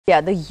Yeah,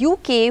 the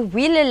UK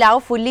will allow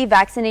fully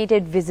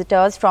vaccinated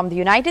visitors from the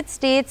United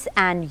States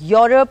and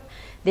Europe.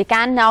 They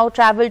can now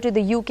travel to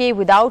the UK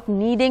without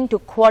needing to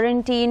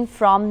quarantine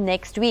from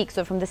next week.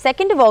 So from the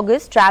 2nd of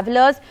August,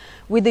 travellers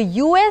with a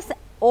US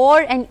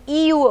or an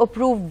EU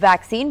approved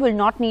vaccine will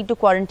not need to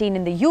quarantine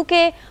in the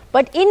UK.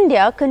 But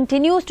India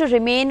continues to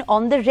remain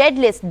on the red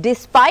list,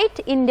 despite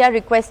India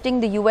requesting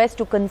the US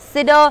to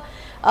consider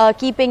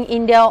keeping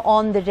India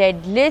on the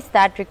red list.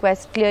 That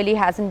request clearly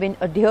hasn't been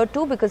adhered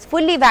to, because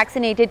fully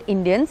vaccinated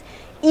Indians,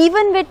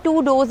 even with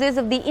 2 doses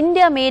of the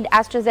India-made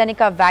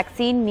AstraZeneca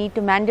vaccine, need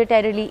to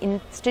mandatorily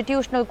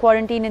institutional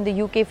quarantine in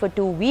the UK for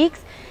 2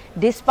 weeks,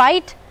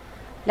 despite,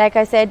 like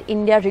I said,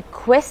 India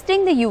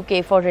requesting the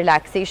UK for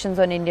relaxations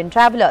on Indian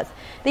travellers.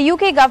 The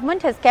UK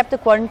government has kept the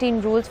quarantine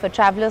rules for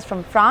travellers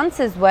from France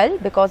as well,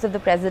 because of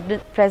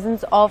the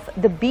presence of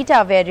the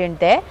beta variant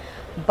there.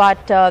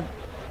 But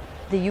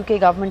the UK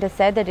government has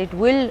said that it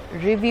will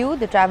review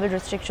the travel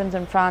restrictions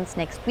on France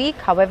next week.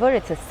 However,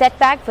 it's a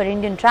setback for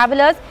Indian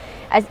travellers,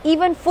 as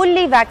even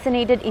fully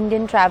vaccinated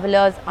Indian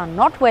travellers are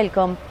not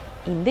welcome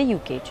in the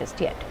UK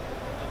just yet.